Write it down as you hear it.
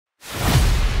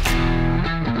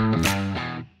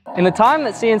In the time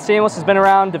that CNC Seamless has been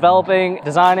around developing,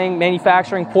 designing,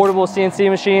 manufacturing portable CNC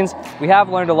machines, we have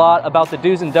learned a lot about the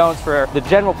do's and don'ts for the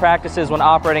general practices when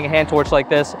operating a hand torch like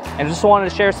this, and just wanted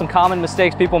to share some common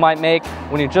mistakes people might make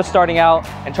when you're just starting out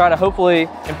and try to hopefully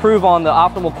improve on the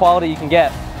optimal quality you can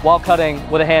get while cutting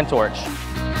with a hand torch.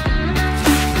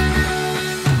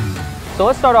 So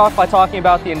let's start off by talking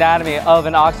about the anatomy of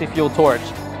an oxy-fuel torch.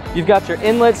 You've got your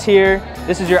inlets here.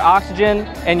 This is your oxygen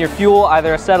and your fuel,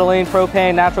 either acetylene,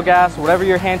 propane, natural gas, whatever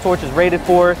your hand torch is rated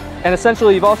for. And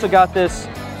essentially you've also got this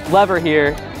lever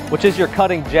here, which is your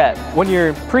cutting jet. When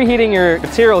you're preheating your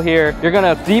material here, you're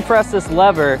gonna depress this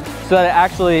lever so that it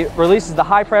actually releases the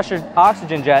high pressure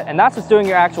oxygen jet, and that's what's doing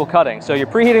your actual cutting. So you're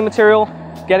preheating material,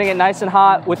 getting it nice and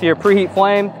hot with your preheat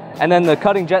flame, and then the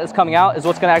cutting jet that's coming out is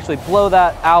what's gonna actually blow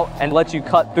that out and let you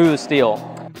cut through the steel.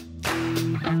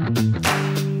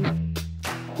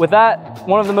 With that,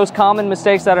 one of the most common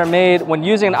mistakes that are made when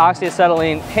using an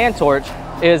oxyacetylene hand torch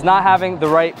is not having the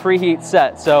right preheat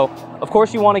set. So, of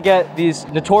course, you want to get these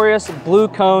notorious blue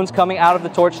cones coming out of the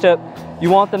torch tip. You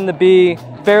want them to be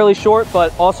fairly short,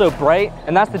 but also bright.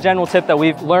 And that's the general tip that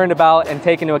we've learned about and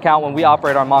taken into account when we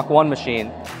operate our Mach 1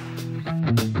 machine.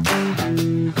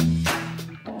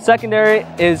 Secondary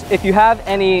is if you have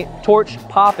any torch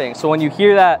popping. So when you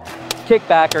hear that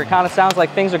kickback, or it kind of sounds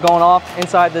like things are going off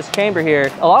inside this chamber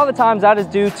here, a lot of the times that is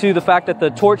due to the fact that the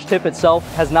torch tip itself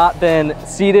has not been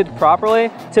seated properly.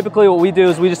 Typically what we do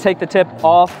is we just take the tip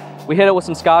off, we hit it with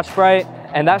some Scotch-Brite,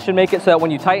 and that should make it so that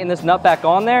when you tighten this nut back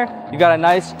on there, you've got a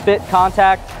nice fit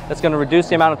contact that's going to reduce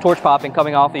the amount of torch popping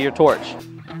coming off of your torch.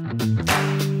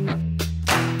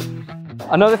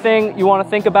 Another thing you want to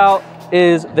think about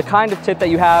is the kind of tip that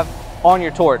you have on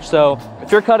your torch. So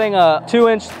if you're cutting a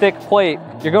 2-inch thick plate,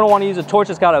 you're going to want to use a torch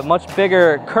that's got a much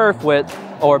bigger kerf width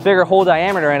or bigger hole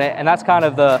diameter in it, and that's kind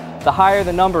of the higher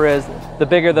the number is, the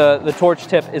bigger the torch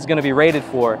tip is going to be rated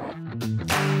for.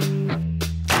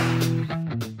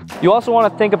 You also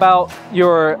want to think about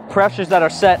your pressures that are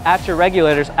set at your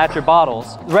regulators at your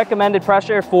bottles. The recommended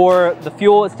pressure for the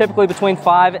fuel is typically between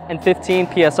 5 and 15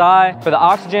 psi. For the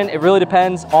oxygen, it really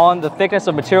depends on the thickness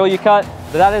of material you cut,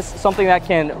 but that is something that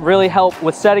can really help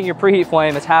with setting your preheat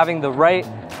flame, is having the right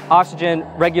oxygen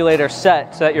regulator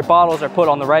set so that your bottles are put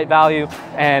on the right value,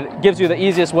 and gives you the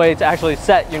easiest way to actually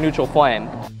set your neutral flame.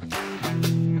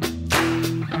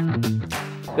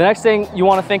 The next thing you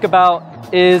want to think about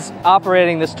is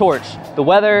operating this torch. The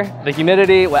weather, the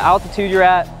humidity, what altitude you're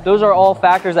at, those are all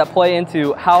factors that play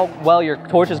into how well your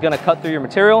torch is going to cut through your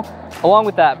material. Along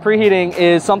with that, preheating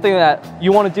is something that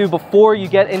you want to do before you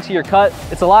get into your cut.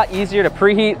 It's a lot easier to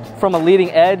preheat from a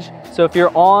leading edge. So if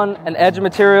you're on an edge of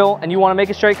material and you want to make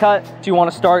a straight cut, you want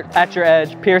to start at your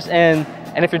edge, pierce in,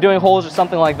 and if you're doing holes or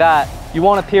something like that, you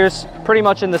want to pierce pretty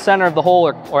much in the center of the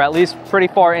hole, or at least pretty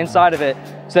far inside of it,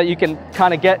 so that you can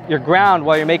kind of get your ground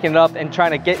while you're making it up and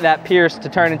trying to get that pierce to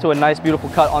turn into a nice beautiful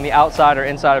cut on the outside or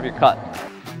inside of your cut.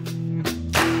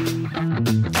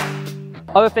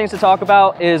 Other things to talk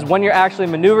about is when you're actually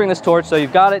maneuvering this torch. So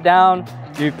you've got it down,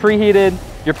 you've preheated,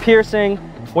 you're piercing.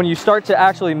 When you start to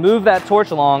actually move that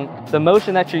torch along, the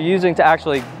motion that you're using to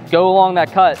actually go along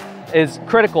that cut is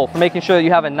critical for making sure that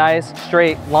you have a nice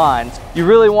straight line. You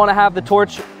really want to have the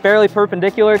torch fairly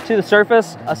perpendicular to the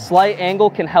surface. A slight angle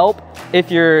can help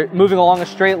if you're moving along a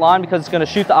straight line, because it's going to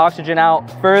shoot the oxygen out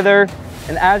further.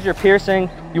 And as you're piercing,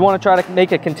 you want to try to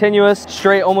make a continuous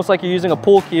straight, almost like you're using a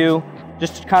pool cue.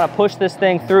 Just kind of push this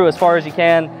thing through as far as you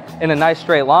can in a nice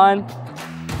straight line.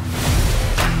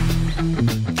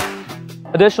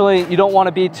 Additionally, you don't want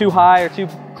to be too high or too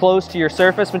close to your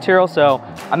surface material. So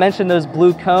I mentioned those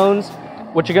blue cones.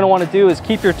 What you're going to want to do is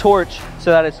keep your torch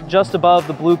so that it's just above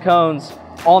the blue cones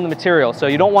on the material. So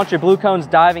you don't want your blue cones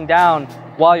diving down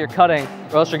while you're cutting,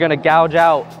 or else you're going to gouge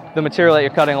out the material that you're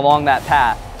cutting along that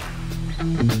path.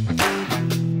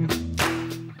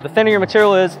 The thinner your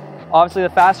material is, obviously the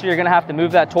faster you're going to have to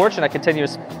move that torch in a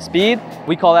continuous speed.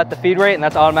 We call that the feed rate, and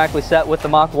that's automatically set with the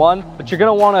Mach 1. But you're going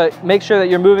to want to make sure that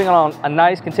you're moving on a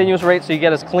nice continuous rate so you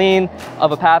get as clean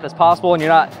of a path as possible, and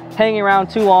you're not hanging around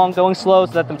too long, going slow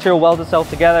so that the material welds itself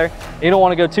together. And you don't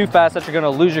want to go too fast that you're going to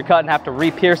lose your cut and have to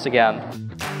re-pierce again.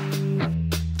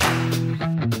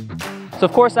 So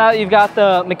of course, now that you've got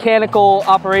the mechanical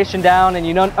operation down and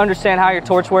you understand how your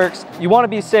torch works, you want to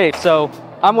be safe. So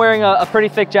I'm wearing a pretty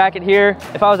thick jacket here.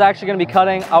 If I was actually going to be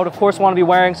cutting, I would of course want to be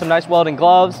wearing some nice welding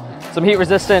gloves, some heat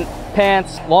resistant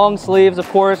pants, long sleeves of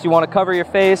course. You want to cover your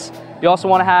face. You also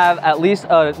want to have at least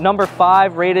a number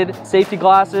 5 rated safety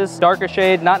glasses, darker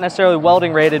shade, not necessarily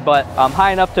welding rated, but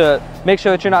high enough to make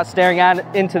sure that you're not staring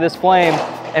into this flame.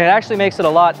 And it actually makes it a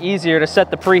lot easier to set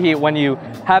the preheat when you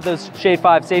have those shade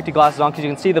 5 safety glasses on, because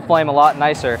you can see the flame a lot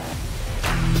nicer.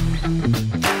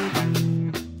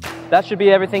 That should be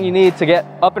everything you need to get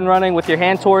up and running with your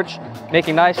hand torch,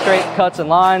 making nice straight cuts and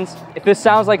lines. If this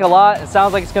sounds like a lot, it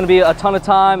sounds like it's gonna be a ton of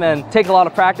time and take a lot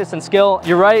of practice and skill,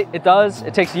 you're right, it does.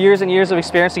 It takes years and years of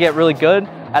experience to get really good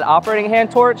at operating a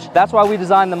hand torch. That's why we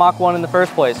designed the Mach 1 in the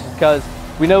first place, because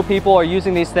we know people are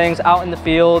using these things out in the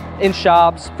field, in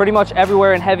shops, pretty much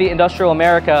everywhere in heavy industrial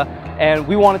America. And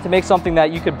we wanted to make something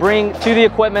that you could bring to the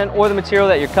equipment or the material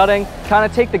that you're cutting, kind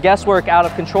of take the guesswork out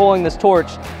of controlling this torch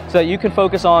so that you can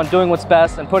focus on doing what's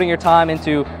best and putting your time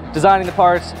into designing the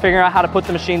parts, figuring out how to put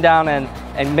the machine down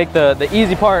and make the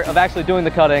easy part of actually doing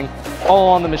the cutting all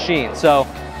on the machine. So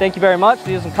thank you very much.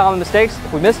 These are some common mistakes.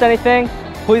 If we missed anything,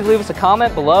 please leave us a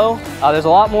comment below. There's a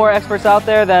lot more experts out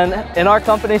there than in our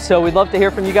company, so we'd love to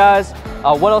hear from you guys.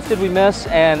 What else did we miss,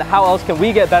 and how else can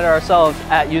we get better ourselves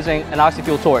at using an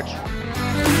oxy-fuel torch?